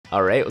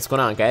Alright, what's going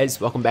on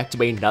guys? Welcome back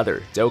to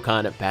another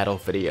Dokkan battle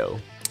video.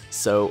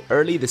 So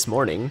early this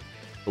morning,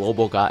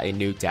 Global got a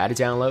new data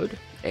download,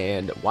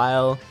 and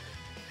while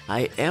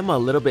I am a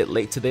little bit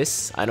late to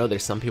this, I know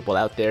there's some people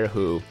out there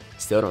who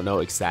still don't know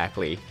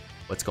exactly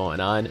what's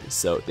going on,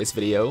 so this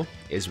video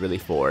is really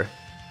for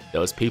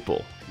those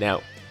people.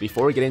 Now,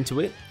 before we get into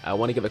it, I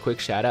want to give a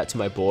quick shout out to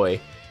my boy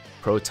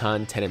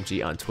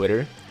Proton10mg on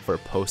Twitter for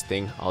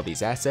posting all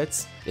these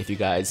assets. If you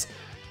guys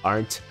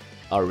aren't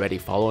already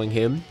following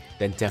him,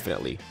 then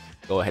definitely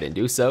go ahead and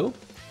do so.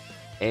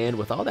 And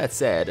with all that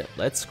said,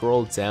 let's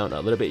scroll down a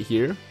little bit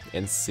here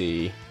and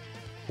see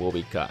what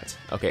we got.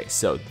 Okay,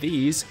 so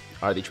these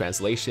are the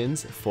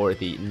translations for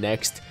the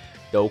next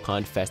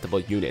Dokkan Festival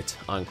unit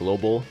on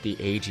Global, the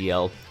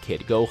AGL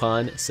Kid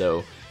Gohan.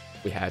 So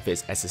we have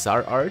his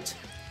SSR art,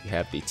 we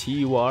have the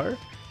TUR,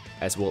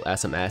 as well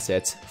as some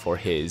assets for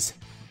his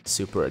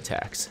super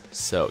attacks.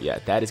 So yeah,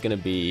 that is going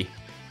to be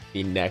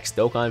the next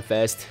Dokkan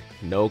Fest.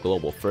 No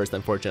Global first,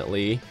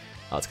 unfortunately.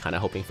 I was kind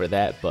of hoping for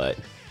that, but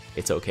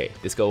it's okay.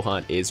 This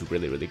Gohan is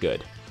really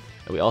good.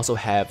 And we also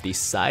have the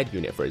side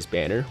unit for his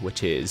banner,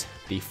 which is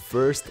the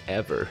first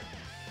ever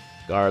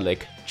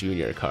Garlic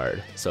Jr.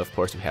 card. So of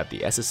course we have the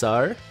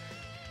SSR,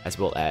 as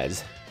well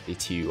as the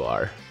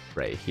TUR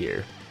right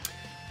here.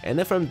 And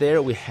then from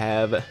there we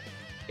have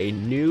a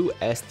new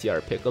STR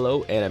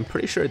Piccolo, and I'm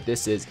pretty sure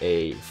this is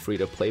a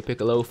free-to-play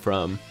Piccolo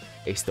from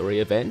a story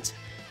event.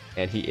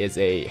 And he is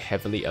a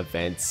Heavenly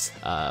Events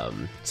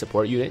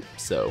support unit,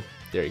 so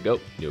there you go,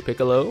 new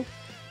Piccolo.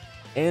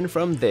 And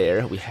from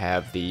there, we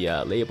have the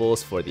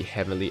labels for the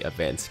Heavenly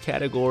Events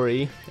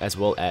category, as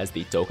well as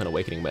the Dokkan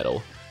Awakening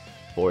medal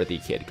for the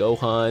Kid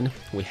Gohan.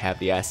 We have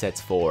the assets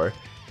for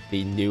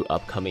the new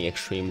upcoming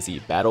Extreme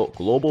Z battle,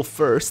 Global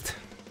First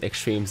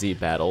Extreme Z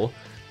battle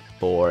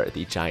for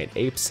the Giant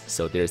Apes.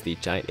 So there's the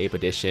Giant Ape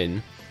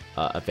Edition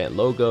event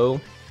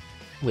logo.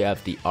 We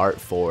have the art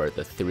for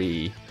the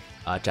 3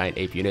 Giant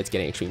Ape units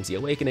getting Extreme Z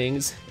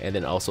Awakenings, and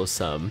then also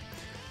some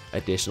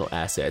additional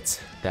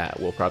assets that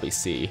we'll probably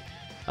see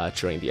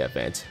during the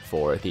event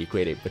for the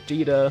Great Ape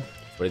Vegeta,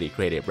 for the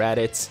Great Ape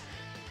Raditz,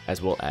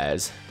 as well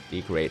as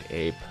the Great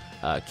Ape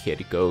Kid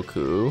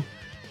Goku,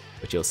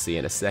 which you'll see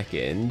in a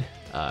second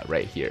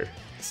right here.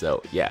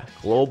 So yeah,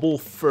 Global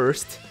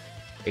First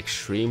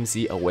Extreme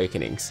Z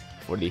Awakenings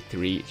for the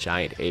 3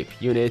 Giant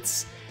Ape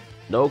units.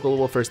 No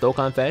Global First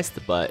Dokkan Fest,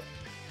 but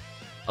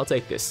I'll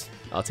take this.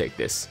 I'll take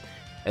this.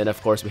 And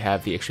of course we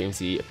have the Extreme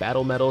Z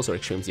Battle medals or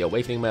Extreme Z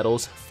Awakening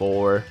medals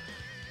for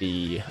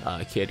the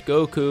Kid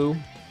Goku,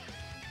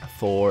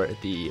 for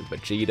the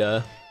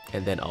Vegeta,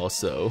 and then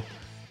also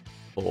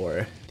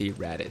for the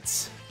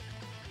Raditz.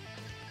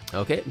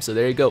 Okay, so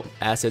there you go,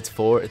 assets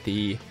for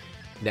the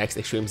next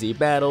Extreme Z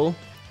battle.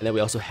 And then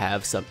we also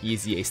have some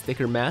EZA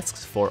sticker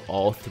masks for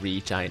all 3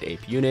 Giant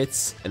Ape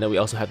units. And then we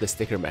also have the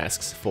sticker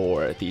masks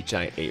for the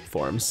Giant Ape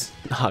forms,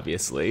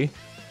 obviously.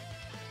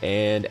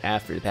 And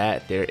after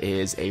that, there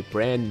is a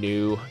brand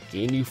new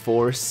Ginyu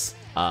Force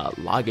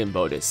login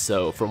bonus.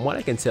 So from what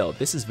I can tell,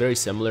 this is very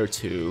similar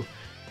to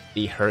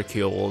the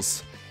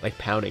Hercules like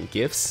pounding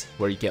gifts,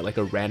 where you get like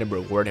a random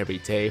reward every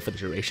day for the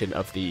duration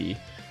of the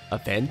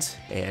event,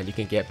 and you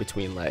can get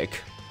between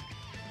like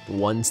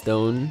 1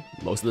 stone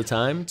most of the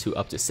time to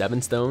up to 7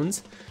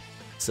 stones.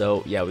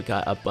 So yeah, we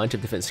got a bunch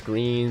of different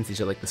screens. These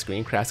are like the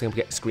screen cracks,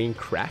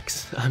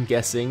 I'm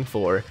guessing,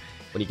 for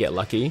when you get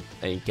lucky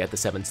and you get the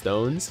 7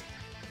 stones.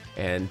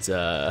 And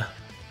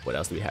what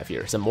else do we have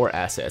here? Some more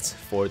assets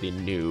for the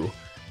new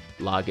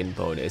login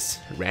bonus,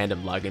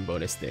 random login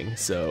bonus thing.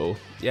 So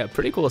yeah,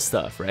 pretty cool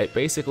stuff, right?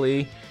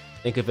 Basically,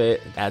 think of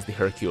it as the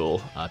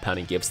Hercule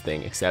pounding gifts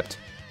thing, except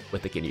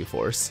with the Ginyu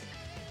Force.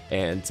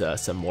 And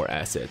some more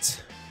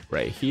assets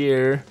right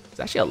here. There's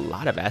actually a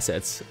lot of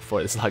assets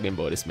for this login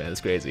bonus, man.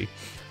 It's crazy.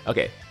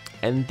 Okay,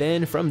 and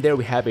then from there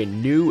we have a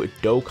new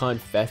Dokkan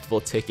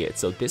Festival ticket.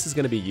 So this is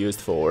going to be used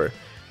for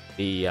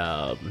the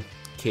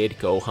Kid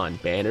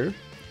Gohan banner,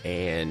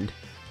 and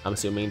I'm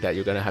assuming that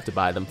you're gonna have to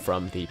buy them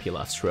from the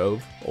Pilaf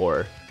Strove,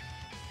 or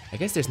I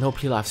guess there's no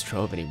Pilaf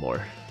Strove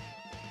anymore.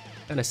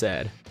 Kinda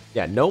sad.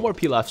 Yeah, no more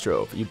Pilaf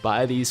Strove. You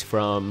buy these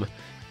from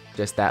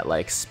just that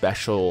like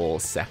special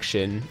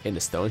section in the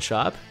stone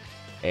shop,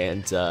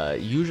 and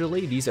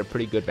usually these are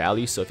pretty good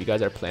value. So if you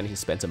guys are planning to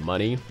spend some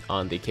money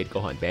on the Kid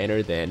Gohan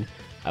banner, then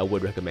I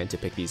would recommend to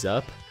pick these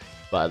up.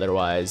 But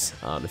otherwise,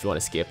 if you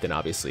want to skip, then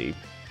obviously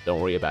don't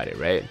worry about it,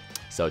 right?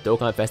 So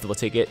Dokkan Festival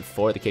ticket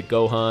for the Kid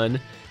Gohan,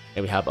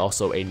 and we have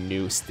also a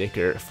new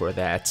sticker for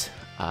that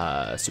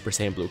Super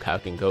Saiyan Blue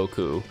Kaioken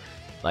Goku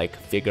like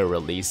figure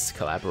release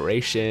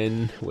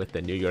collaboration with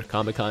the New York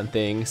Comic Con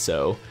thing.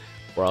 So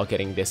we're all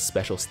getting this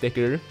special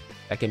sticker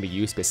that can be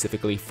used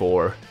specifically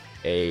for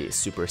a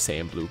Super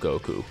Saiyan Blue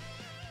Goku.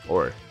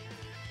 Or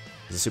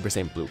is it Super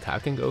Saiyan Blue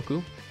Kaioken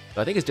Goku?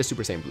 I think it's just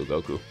Super Saiyan Blue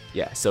Goku.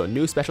 Yeah, so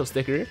new special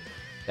sticker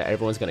that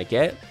everyone's gonna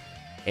get,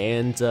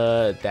 and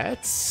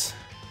that's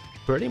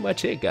pretty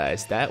much it,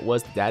 guys. That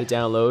was the data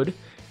download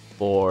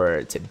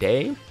for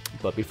today.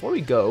 But before we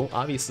go,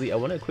 obviously I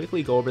want to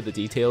quickly go over the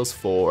details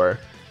for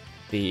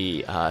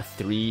the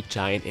 3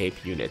 Giant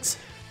Ape units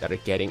that are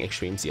getting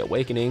Extreme Z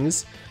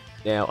Awakenings.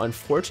 Now,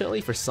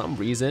 unfortunately, for some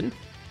reason,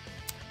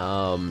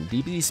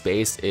 DBZ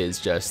Space is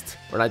just,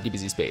 or not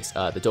DBZ Space,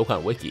 the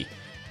Dokkan Wiki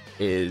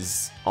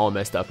is all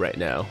messed up right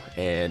now,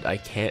 and I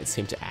can't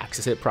seem to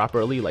access it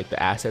properly. Like,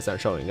 the assets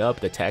aren't showing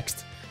up, the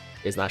text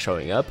is not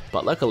showing up,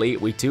 but luckily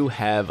we do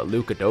have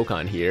Luca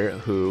Dokkan here,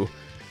 who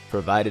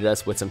provided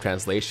us with some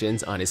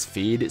translations on his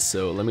feed,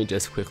 so let me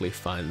just quickly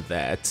find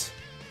that.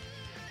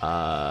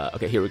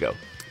 Okay, here we go.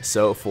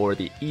 So for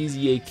the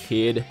EZA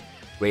Kid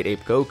Great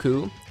Ape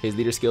Goku, his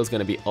leader skill is going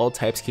to be all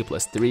types Q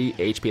 +3,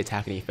 HP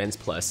attack and defense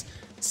plus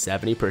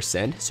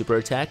 70%, super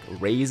attack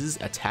raises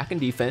attack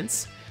and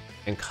defense,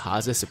 and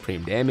causes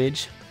supreme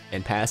damage,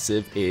 and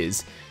passive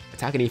is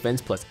attack and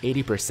defense plus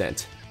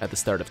 80% at the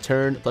start of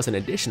turn, plus an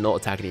additional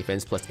attack and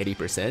defense plus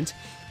 80%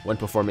 when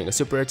performing a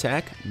super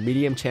attack,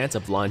 medium chance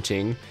of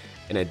launching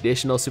an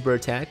additional super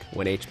attack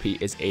when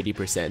HP is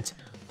 80%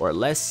 or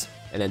less,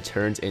 and then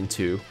turns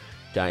into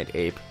Giant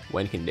Ape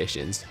when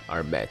conditions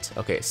are met.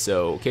 Okay,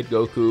 so Kid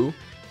Goku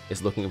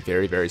is looking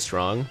very, very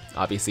strong.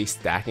 Obviously,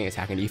 stacking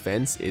attack and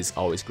defense is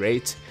always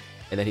great,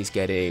 and then he's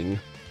getting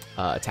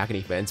attack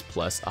and defense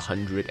plus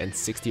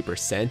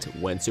 160%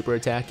 when super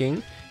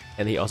attacking,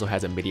 and he also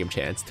has a medium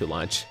chance to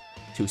launch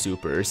 2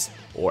 supers,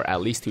 or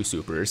at least 2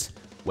 supers,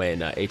 when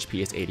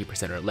HP is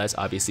 80% or less.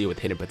 Obviously, with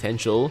hidden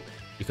potential,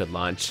 you could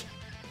launch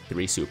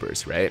 3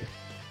 supers, right?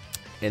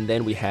 And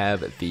then we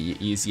have the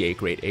EZA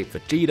Great Ape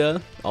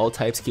Vegeta, all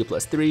types Q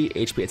 +3,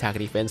 HP attack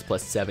and defense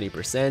plus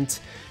 70%,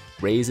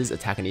 raises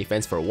attack and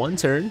defense for 1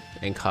 turn,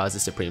 and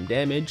causes supreme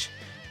damage.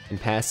 And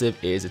passive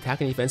is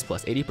attack and defense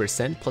plus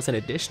 80% plus an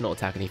additional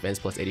attack and defense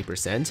plus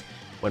 80%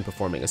 when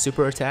performing a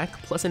super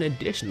attack, plus an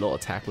additional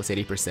attack plus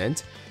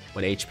 80%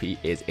 when HP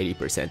is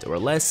 80% or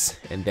less,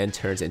 and then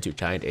turns into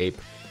Giant Ape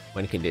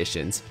when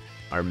conditions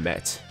are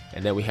met.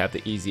 And then we have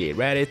the EZA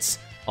Raditz,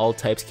 all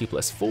types Q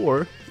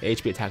 +4,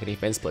 HP attack and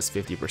defense plus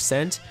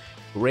 50%,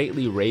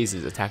 greatly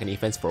raises attack and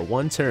defense for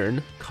 1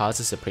 turn,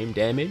 causes supreme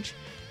damage,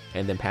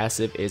 and then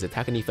passive is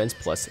attack and defense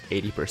plus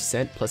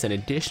 80% plus an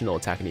additional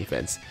attack and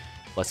defense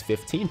plus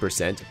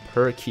 15%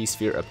 per key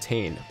sphere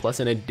obtained, plus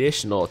an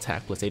additional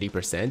attack plus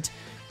 80%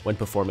 when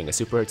performing a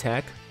super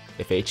attack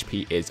if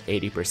HP is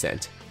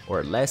 80%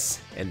 or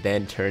less, and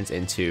then turns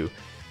into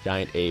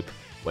Giant Ape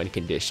when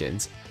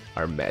conditions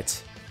are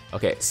met.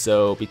 Okay,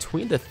 so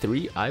between the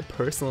 3, I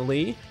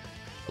personally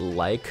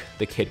like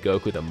the Kid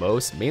Goku the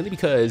most, mainly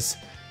because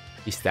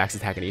he stacks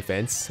attack and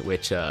defense,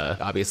 which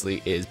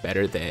obviously is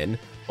better than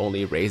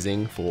only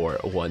raising for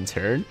 1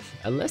 turn,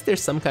 unless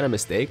there's some kind of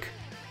mistake,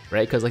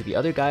 right? Because like the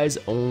other guys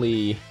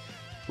only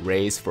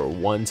raise for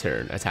 1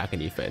 turn attack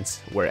and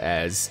defense,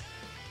 whereas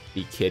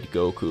the Kid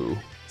Goku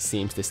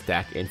seems to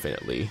stack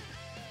infinitely.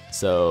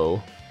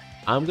 So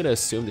I'm gonna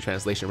assume the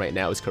translation right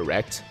now is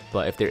correct,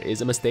 but if there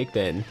is a mistake,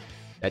 then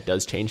that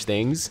does change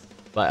things.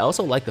 But I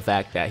also like the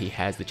fact that he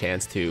has the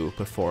chance to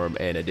perform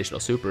an additional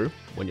super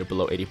when you're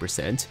below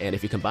 80%, and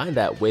if you combine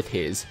that with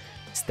his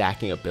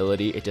stacking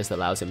ability, it just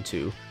allows him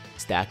to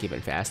stack even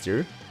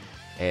faster.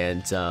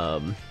 And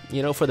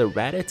you know, for the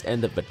Raditz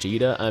and the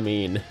Vegeta, I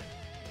mean,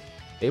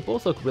 they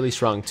both look really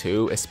strong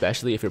too,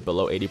 especially if you're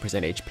below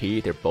 80%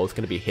 HP. They're both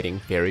going to be hitting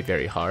very,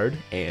 very hard,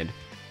 and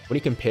when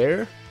you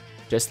compare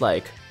just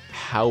like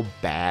how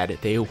bad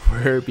they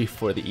were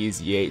before the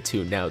EZA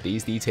to now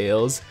these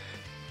details,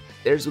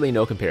 there's really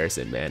no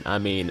comparison, man. I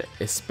mean,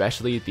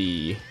 especially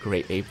the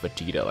Great Ape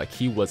Vegeta, like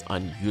he was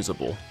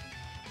unusable.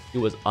 He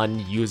was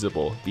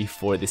unusable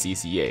before this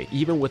EZA.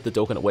 Even with the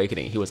Dokkan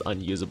Awakening, he was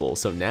unusable.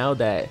 So now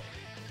that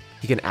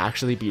he can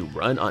actually be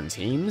run on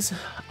teams,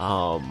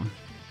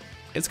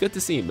 it's good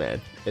to see, man.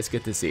 It's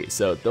good to see.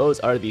 So those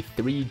are the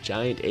 3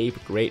 Giant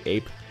Ape, Great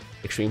Ape,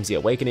 Extreme Z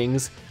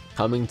Awakenings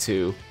coming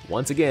to,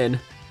 once again,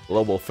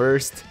 Global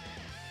First.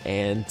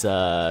 And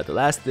the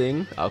last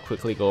thing I'll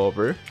quickly go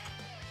over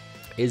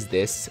is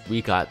this.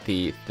 We got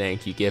the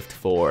thank you gift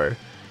for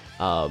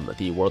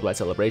the worldwide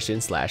celebration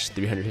 /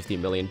 350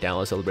 million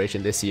download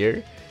celebration this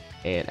year,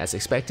 and as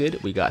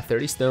expected, we got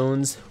 30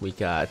 stones, we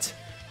got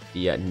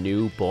the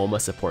new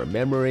Bulma support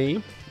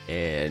memory,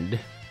 and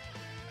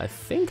I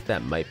think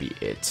that might be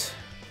it.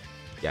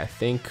 Yeah, I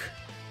think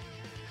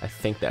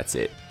that's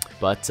it.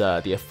 But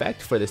the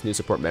effect for this new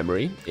support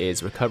memory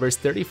is recovers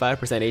 35%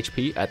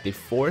 HP at the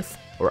 4th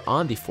or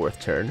on the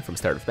 4th turn from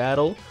start of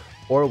battle,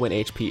 or when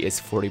HP is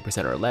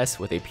 40% or less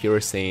with a Pure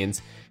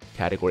Saiyans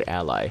category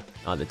ally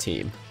on the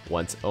team,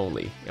 once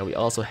only. And we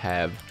also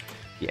have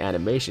the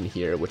animation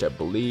here, which I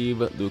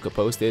believe Luca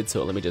posted,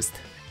 so let me just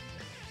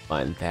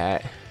find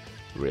that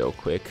real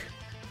quick.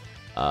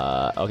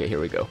 Okay, here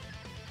we go.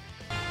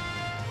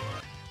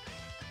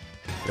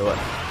 You know what?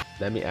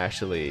 Let me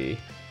actually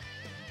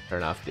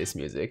turn off this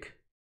music,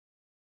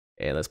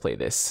 and let's play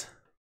this.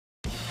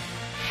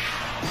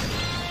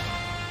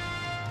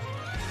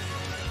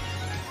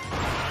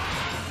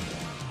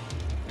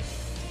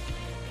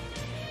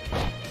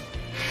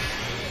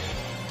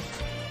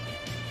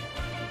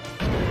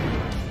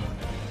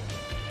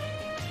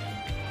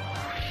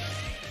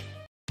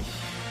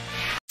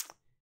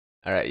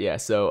 Alright, yeah,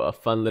 so a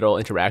fun little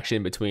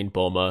interaction between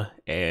Bulma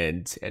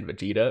and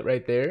Vegeta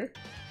right there.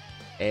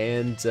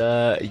 And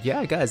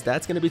yeah, guys,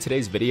 that's going to be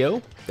today's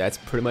video. That's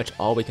pretty much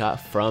all we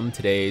got from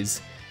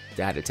today's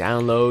data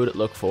download.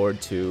 Look forward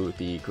to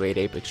the Great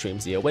Ape Extreme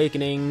Z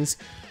Awakenings,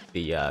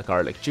 the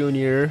Garlic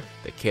Jr.,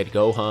 the Kid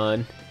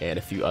Gohan, and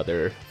a few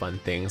other fun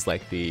things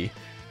like the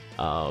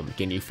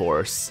Ginyu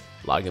Force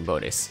login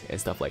bonus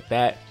and stuff like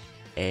that.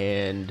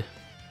 And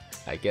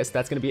I guess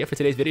that's going to be it for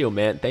today's video,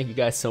 man. Thank you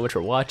guys so much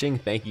for watching.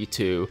 Thank you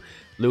to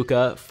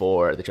Luca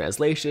for the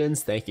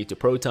translations. Thank you to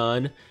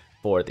Proton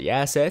for the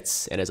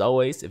assets. And as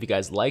always, if you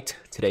guys liked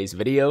today's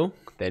video,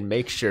 then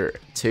make sure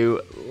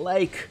to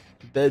like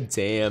the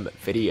damn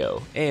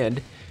video.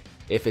 And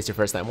if it's your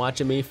first time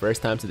watching me,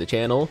 first time to the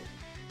channel,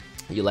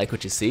 you like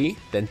what you see,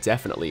 then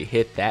definitely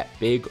hit that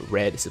big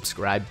red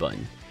subscribe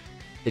button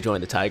to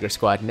join the Tiger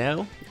Squad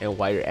now. And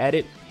while you're at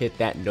it, hit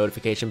that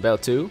notification bell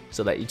too,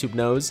 so that YouTube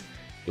knows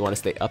you want to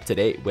stay up to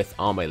date with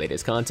all my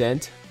latest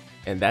content.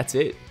 And that's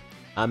it.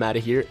 I'm out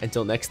of here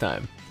until next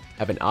time.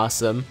 Have an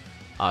awesome,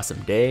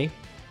 awesome day.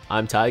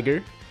 I'm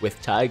Tiger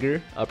with Tiger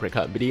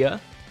Uppercut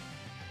Media,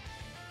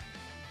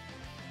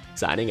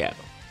 signing out.